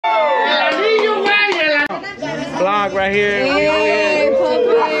right here.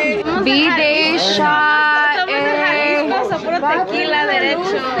 Hey, Bday shot. Tequila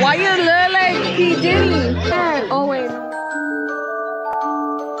derecho. Why you look like P. Diddy? Oh wait.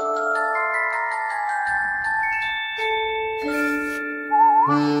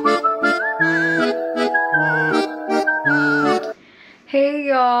 Hey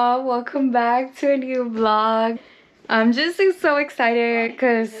y'all, welcome back to a new vlog. I'm just so excited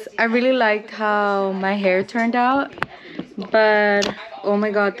because I really liked how my hair turned out, but oh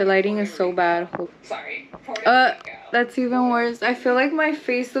my god, the lighting is so bad. Sorry. That's even worse. I feel like my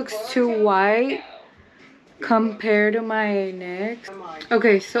face looks too white compared to my neck.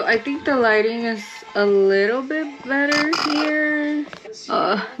 Okay, so I think the lighting is a little bit better here.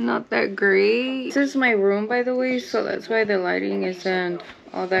 Not that great. This is my room, by the way, so that's why the lighting isn't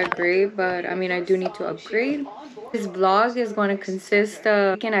all that great, but I mean, I do need to upgrade. This vlog is going to consist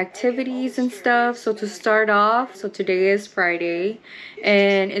of making activities and stuff. So to start off, so today is Friday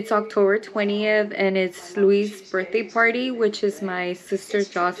and it's October 20th and it's Louis' birthday party, which is my sister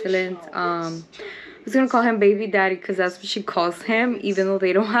Jocelyn's I was gonna call him baby daddy because that's what she calls him, even though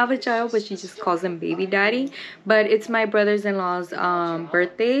they don't have a child, but she just calls him baby daddy. But it's my brother's-in-law's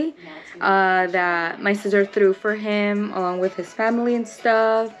birthday that my sister threw for him along with his family and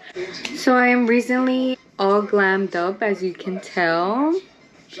stuff. So I am recently all glammed up, as you can tell,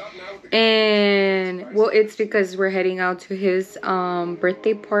 and well, it's because we're heading out to his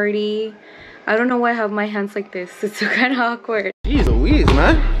birthday party. I don't know why I have my hands like this. It's kind of awkward. Jeez Louise,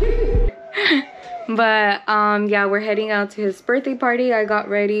 man. But yeah, we're heading out to his birthday party. I got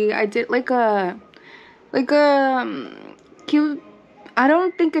ready. I did like a cute, I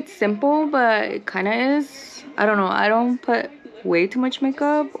don't think it's simple, but it kind of is. I don't know, I don't put way too much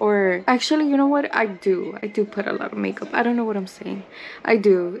makeup, or actually, you know what, I do put a lot of makeup. I don't know what I'm saying. I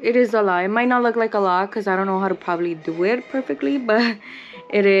do. It is a lot. It might not look like a lot because I don't know how to probably do it perfectly, but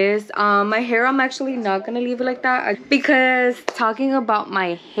it is. My hair, I'm actually not gonna leave it like that because talking about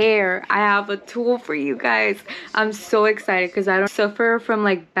my hair, I have a tool for you guys. I'm so excited because I don't suffer from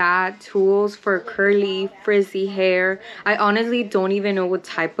like bad tools for curly frizzy hair. I honestly don't even know what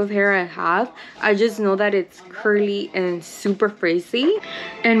type of hair I have. I just know that it's curly and super frizzy,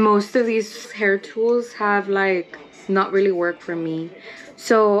 and most of these hair tools have like not really worked for me.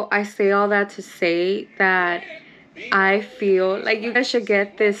 So I say all that to say that I feel like you guys should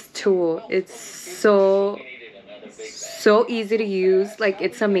get this tool. It's so easy to use. Like,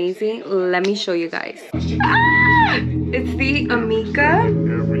 it's amazing. Let me show you guys. It's the Amika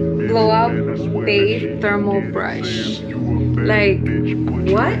Blowout Bday Thermal Brush. Like,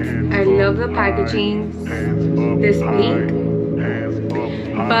 what? I love the packaging. This pink.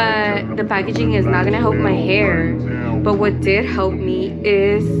 But the packaging is not gonna help my hair. But what did help me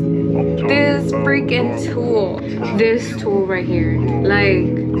is this freaking tool. This tool right here.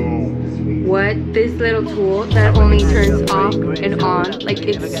 Like, what? This little tool that only turns off and on. Like,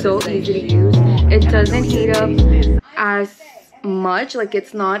 it's so easy to use. It doesn't heat up as much. Like,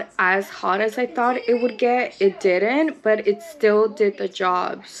 it's not as hot as I thought it would get. It didn't, but it still did the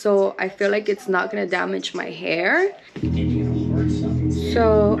job. So I feel like it's not gonna damage my hair.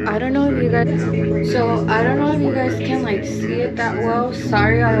 So I don't know if you guys can like see it that well.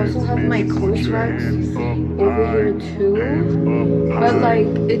 Sorry, I also have my clothes racks over here too, but like,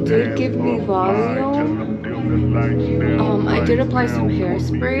 it did give me volume. I did apply some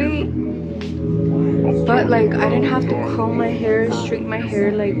hairspray, but like, I didn't have to comb my hair, straighten my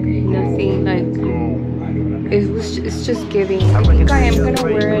hair, like nothing. Like, it's just giving. I think I am gonna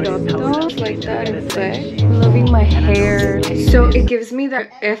wear it up though, like that effect. I'm loving my hair. So it gives me that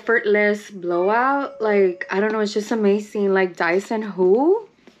effortless blowout. Like, I don't know, it's just amazing. Like Dyson Who,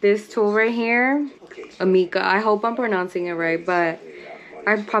 this tool right here, Amika. I hope I'm pronouncing it right, but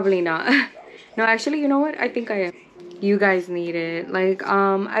I'm probably not. No, actually, you know what? I think I am. You guys need it. Like,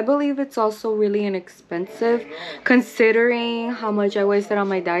 I believe it's also really inexpensive considering how much I wasted on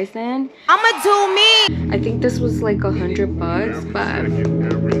my Dyson. I'ma do me. I think this was like $100, but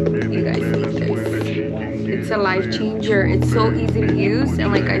you guys need this. It's a life changer. It's so easy to use,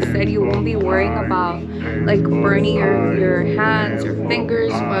 and like I said, you won't be worrying about like burning your hands or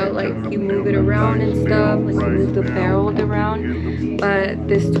fingers while like you move it around and stuff, like you move the barrel around. But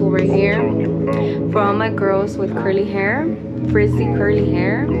this tool right here, for all my girls with curly hair, frizzy curly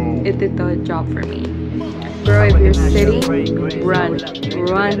hair, it did the job for me. Girl, if you're sitting, run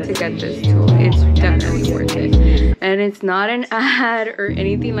to get this tool. It's definitely worth it. And it's not an ad or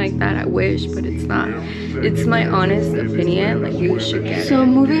anything like that. I wish, but it's not. It's my honest opinion. Like, you should get it. So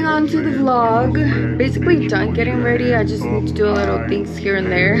moving on to the vlog. Basically done getting ready. I just need to do a little things here and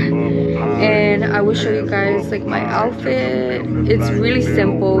there. And I will show you guys like my outfit. It's really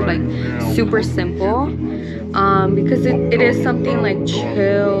simple, like super simple. Because it is something like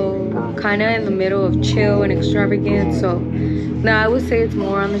chill, kind of in the middle of chill and extravagant. So now I would say it's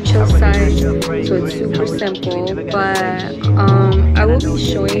more on the chill side, so it's super simple. But I will be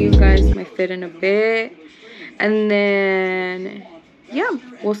showing you guys my fit in a bit, and then yeah,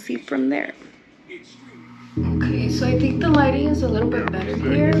 we'll see from there. Okay, so I think the lighting is a little bit better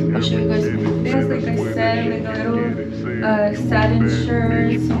here. I'll show you guys my fit. Like I said, like a little satin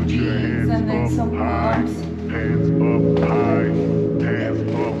shirt, some jeans, and then some pumps.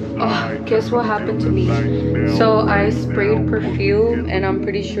 Oh, guess what happened to me? So I sprayed perfume, and I'm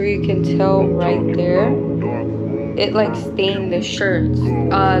pretty sure you can tell right there. It like stained the shirts.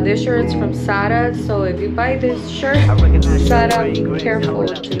 This shirt's from Sada, so if you buy this shirt, Sada, be careful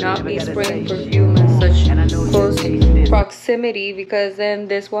to not be spraying perfume in such close proximity, because then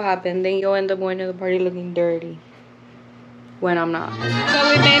this will happen. Then you'll end up going to the party looking dirty. When I'm not. So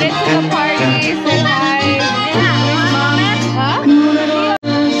we made it to the party. Say hi. Huh?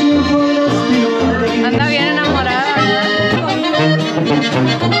 Anda bien enamorada.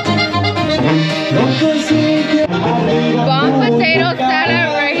 Bomb potato salad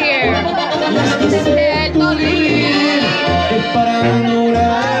right here.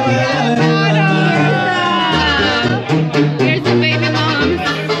 Here's the baby moms.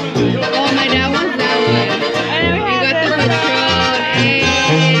 Oh, my dad wants that one. You got the Patron.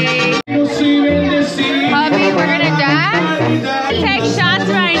 Hubby, we're gonna dance. Take shots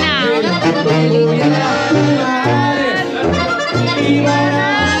right now.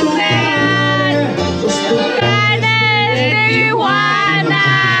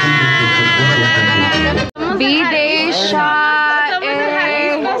 Bday shot.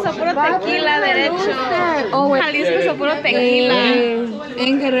 Tequila derecho. Oh, Jalisco es puro tequila.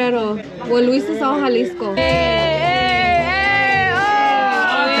 En Guerrero. O Luis Estado Jalisco.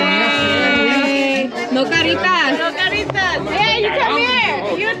 No caritas. No caritas. Hey, you come here.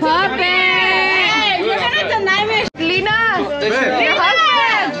 You Puppy. Hey, you're gonna deny me. Lina. Your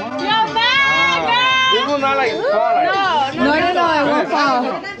husband. Your bag. This will not like fall. No, it won't fall.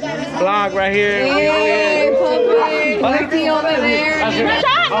 Vlog right here. Hey, Puppy. Puppy over there.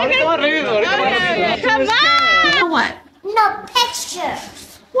 Come on. What? No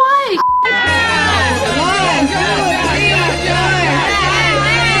pictures. Why?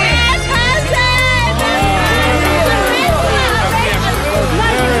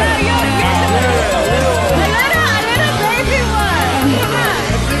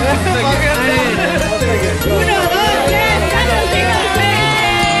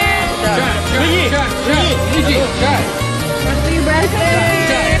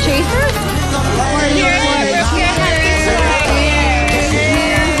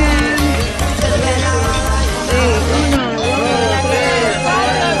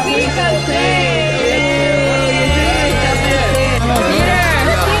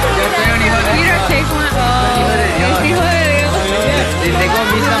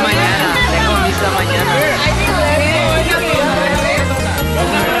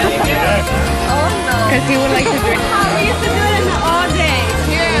 Because he would like to drink. We used to do it all day.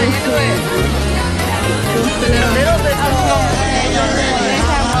 Here, you do it. A little bit more.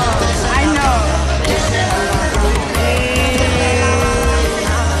 I know.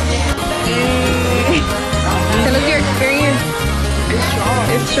 Tell us your experience. It's strong.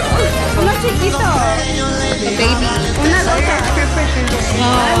 It's strong. Uno chiquito. A baby. Una loca.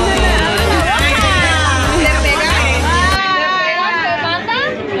 ¿Le pega?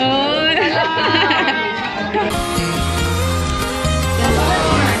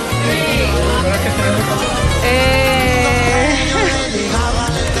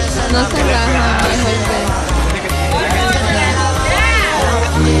 No se raja,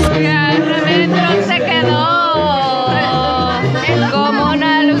 adentro se quedó como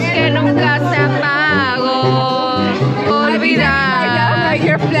una luz que nunca se apagó. Olvidar.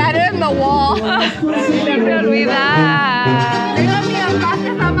 You're flat in the wall. Siempre olvidar.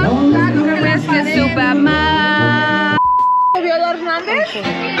 Es que su mamá. Viola Hernández?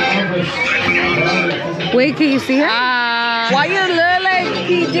 Wait, can you see her? Why you look like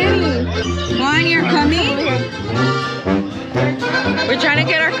P. Diddy? Juan, you're coming? We're trying to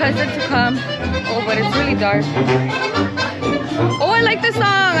get our cousin to come. Oh, but it's really dark. Oh, I like the song.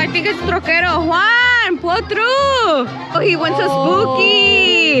 I think it's Troquero. Juan, pull through. Oh, he went to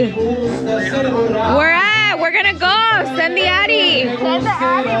Spooky. Where at? We're gonna go. Send the Addy. Send the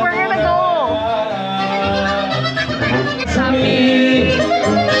Addy. We're gonna go. A mí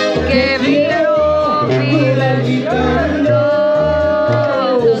que vieron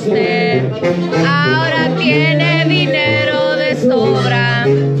usted ahora tiene dinero de sobra.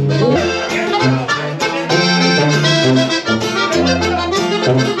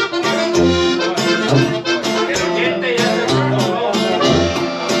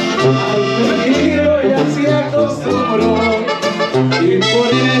 Y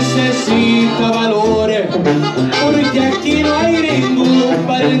por necesita valores, porque aquí no hay ningún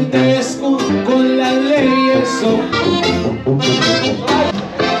parentesco con las leyes.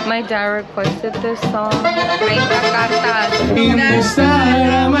 My dad requested this song. 30 cartas.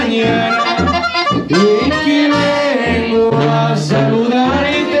 Esta mañana y que vengo a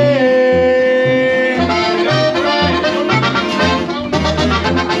saludarte.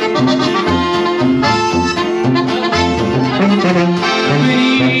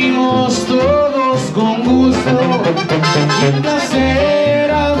 Venimos todos con gusto y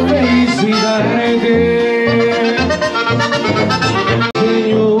placer a felicitarte,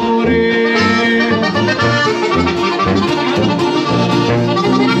 señores.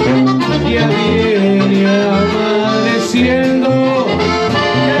 Ya viene amaneciendo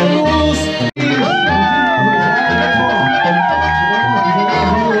la luz.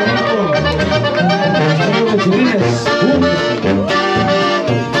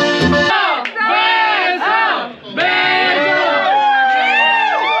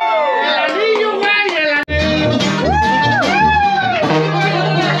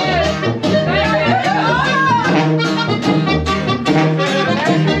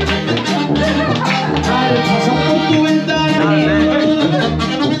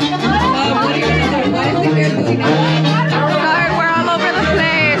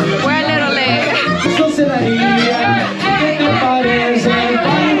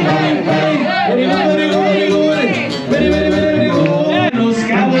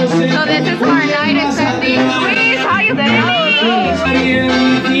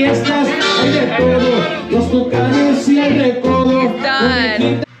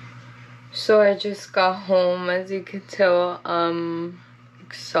 So I just got home. As you can tell, I'm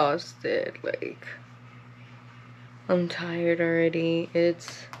exhausted. Like, I'm tired already.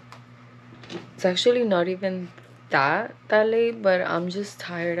 It's actually not even that late, but I'm just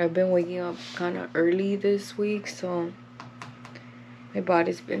tired. I've been waking up kind of early this week, so my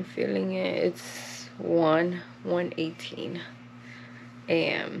body's been feeling it. It's 1:18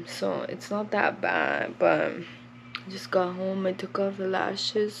 a.m. so it's not that bad, but I just got home. I took off the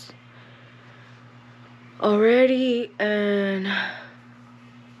lashes already and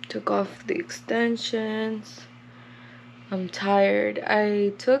took off the extensions. I'm tired.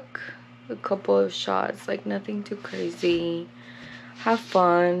 I took a couple of shots, like nothing too crazy. Have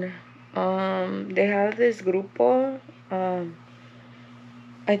fun. They have this grupo,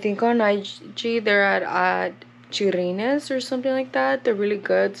 I think on IG they're at Chirines or something like that. They're really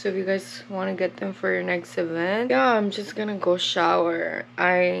good, so if you guys want to get them for your next event. Yeah, I'm just gonna go shower.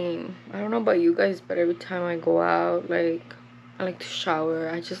 I don't know about you guys, but every time I go out, like, I like to shower.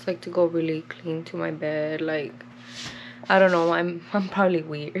 I just like to go really clean to my bed. Like, I don't know, I'm probably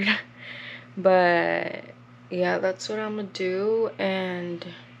weird. But yeah, that's what I'm gonna do, and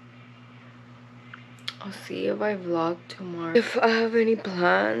I'll see if I vlog tomorrow, if I have any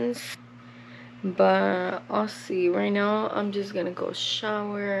plans. But I'll see. Right now I'm just gonna go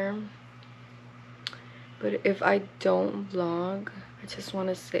shower. But if I don't vlog, I just want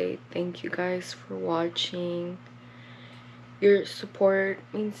to say thank you guys for watching. Your support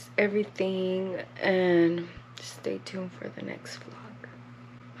means everything, and stay tuned for the next vlog.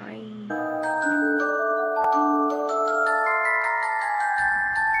 Bye.